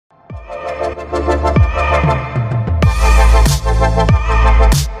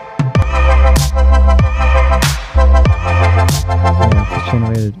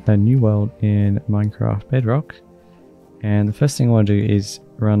created a new world in Minecraft Bedrock, and the first thing I want to do is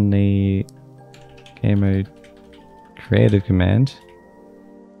run the game mode creative command,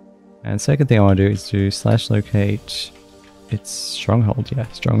 and the second thing I want to do is do /locate its stronghold,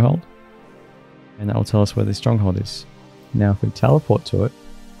 stronghold, and that will tell us where the stronghold is. Now if we teleport to it,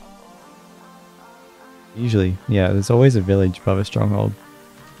 usually, there's always a village above a stronghold.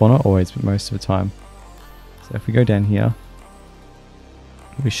 Well, not always, but most of the time. So if we go down here,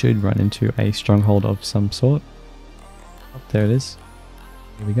 we should run into a stronghold of some sort. Oh, there it is.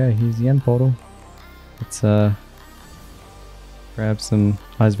 Here we go, here's the end portal. Let's grab some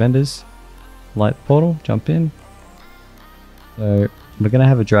ice vendors, light the portal, jump in. So we're going to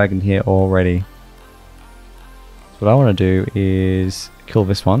have a dragon here already. So what I want to do is kill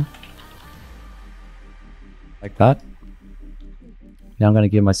this one. Like that. Now I'm going to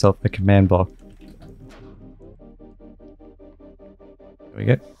give myself a command block. There we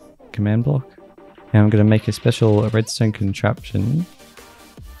go. Command block. Now I'm going to make a special redstone contraption,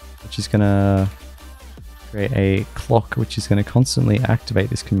 which is going to create a clock which is going to constantly activate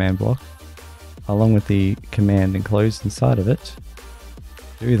this command block, along with the command enclosed inside of it.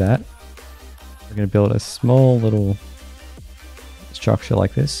 To do that, we're going to build a small little structure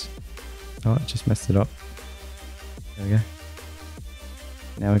like this. Oh, I just messed it up. There we go.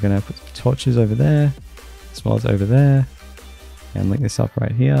 Now we're going to put torches over there, as well as over there, and link this up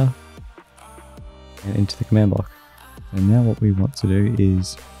right here, and into the command block. And now what we want to do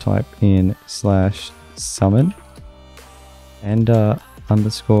is type in /summon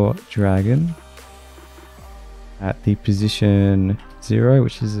ender_dragon at the position 0,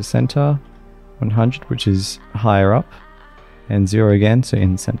 which is the center, 100, which is higher up, and 0 again, so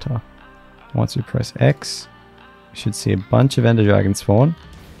in the center. Once we press X, we should see a bunch of ender dragons spawn.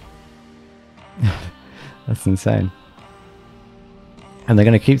 That's insane. And they're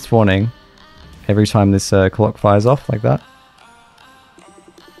going to keep spawning every time this clock fires off like that.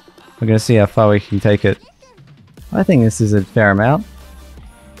 We're going to see how far we can take it. I think this is a fair amount.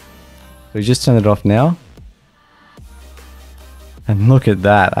 So we just turn it off now. And look at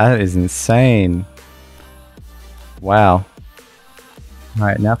that. That is insane. Wow.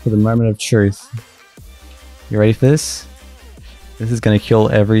 Alright, now for the moment of truth. You ready for this? This is going to kill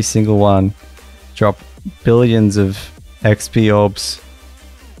every single one. Drop billions of XP orbs.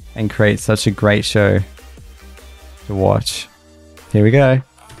 And create such a great show to watch. Here we go.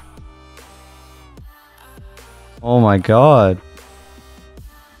 Oh my god.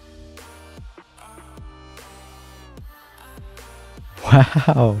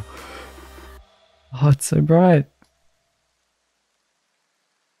 Wow. Oh, it's so bright.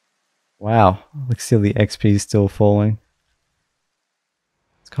 Wow. Look, see the XP is still falling.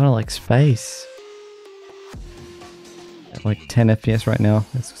 It's kind of like space. At like 10 FPS right now.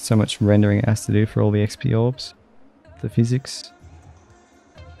 There's so much rendering it has to do for all the XP orbs. The physics.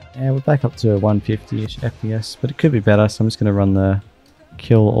 Yeah, we're back up to 150-ish FPS, but it could be better, so I'm just going to run the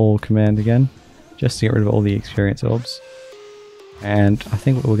kill all command again, just to get rid of all the experience orbs. And I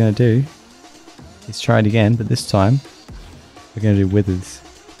think what we're going to do is try it again, but this time we're going to do withers.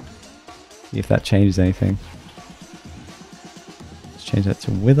 See if that changes anything. Let's change that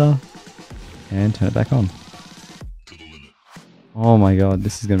to wither and turn it back on. Oh my god,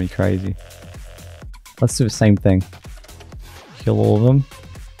 this is going to be crazy. Let's do the same thing. Kill all of them.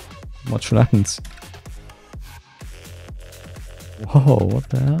 Watch what happens. Whoa, what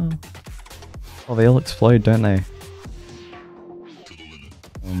the hell? Oh, they all explode, don't they?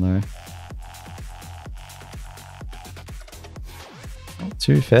 Oh no. Not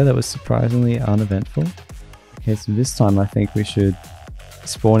too fair, that was surprisingly uneventful. Okay, so this time I think we should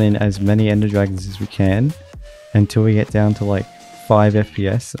spawn in as many ender dragons as we can until we get down to like 5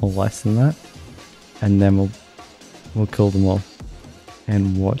 FPS or less than that, and then we'll kill them all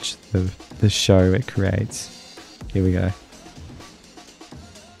and watch the show it creates. Here we go.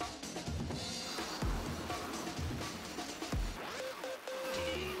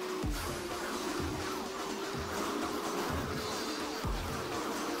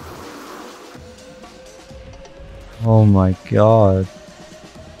 Oh my god.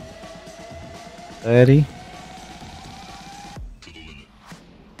 30.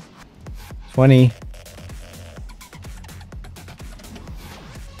 20.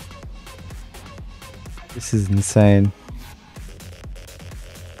 This is insane.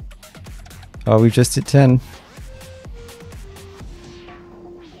 Oh, we've just hit 10.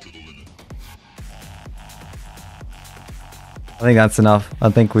 I think that's enough. I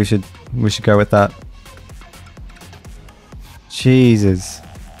think we should go with that. Jesus.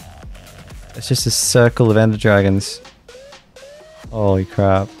 It's just a circle of ender dragons. Holy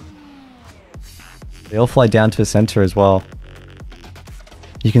crap. They all fly down to the center as well.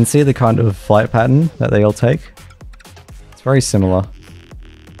 You can see the kind of flight pattern that they all take. It's very similar.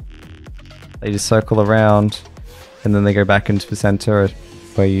 They just circle around and then they go back into the center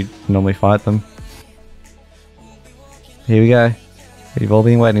where you normally fight them. Here we go. What you've all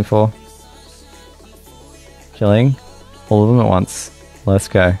been waiting for. Killing all of them at once. Let's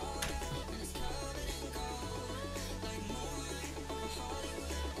go.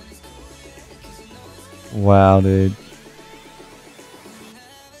 Wow, dude.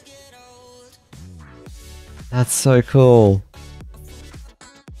 That's so cool.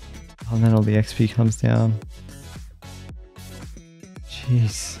 Oh, and then all the XP comes down.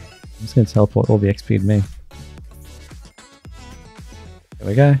 Jeez. I'm just going to teleport all the XP to me. There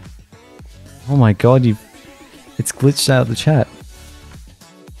we go. Oh my god, it's glitched out of the chat.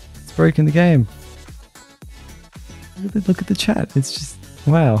 It's broken the game. Look at the chat. It's just,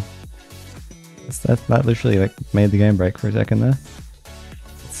 wow. That literally like made the game break for a second there.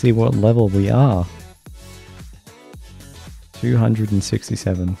 Let's see what level we are.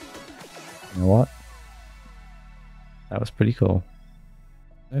 267. You know what? That was pretty cool.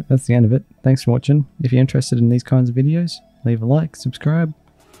 So that's the end of it. Thanks for watching. If you're interested in these kinds of videos, leave a like, subscribe,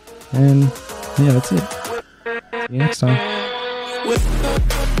 and yeah, that's it. See you next time.